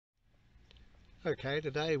Okay,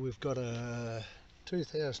 today we've got a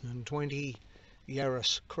 2020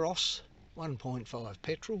 Yaris Cross 1.5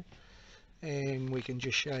 petrol, and we can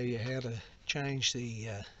just show you how to change the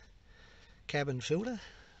cabin filter.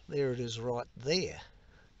 There it is right there.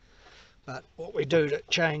 But what we do to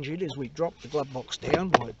change it is we drop the glove box down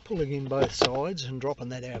by pulling in both sides and dropping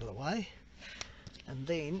that out of the way. And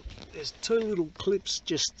then there's two little clips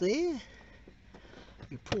just there.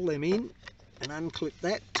 You pull them in and unclip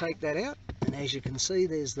that, take that out, and as you can see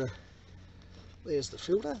there's the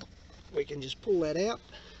filter. We can just pull that out,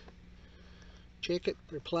 check it,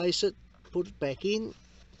 replace it, put it back in.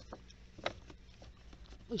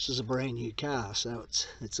 This is a brand new car, so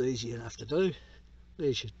it's easy enough to do.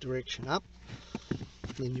 There's your direction up,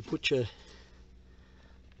 then you put your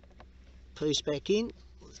piece back in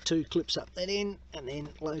with two clips up that end, and then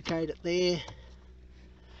locate it there.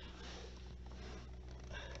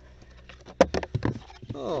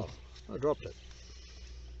 Oh, I dropped it.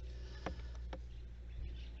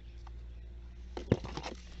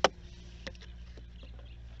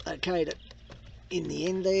 Locate it in the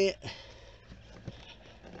end there.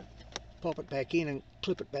 Pop it back in and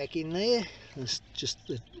clip it back in there. There's just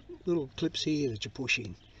the little clips here that you push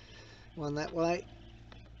in. One that way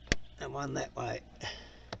and one that way.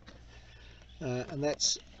 And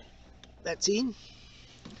that's in.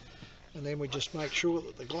 And then we just make sure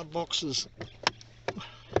that the glove box is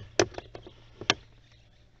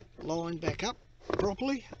lined back up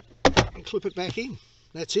properly and clip it back in.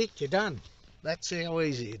 That's it, you're done. That's how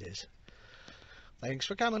easy it is. Thanks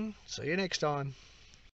for coming. See you next time.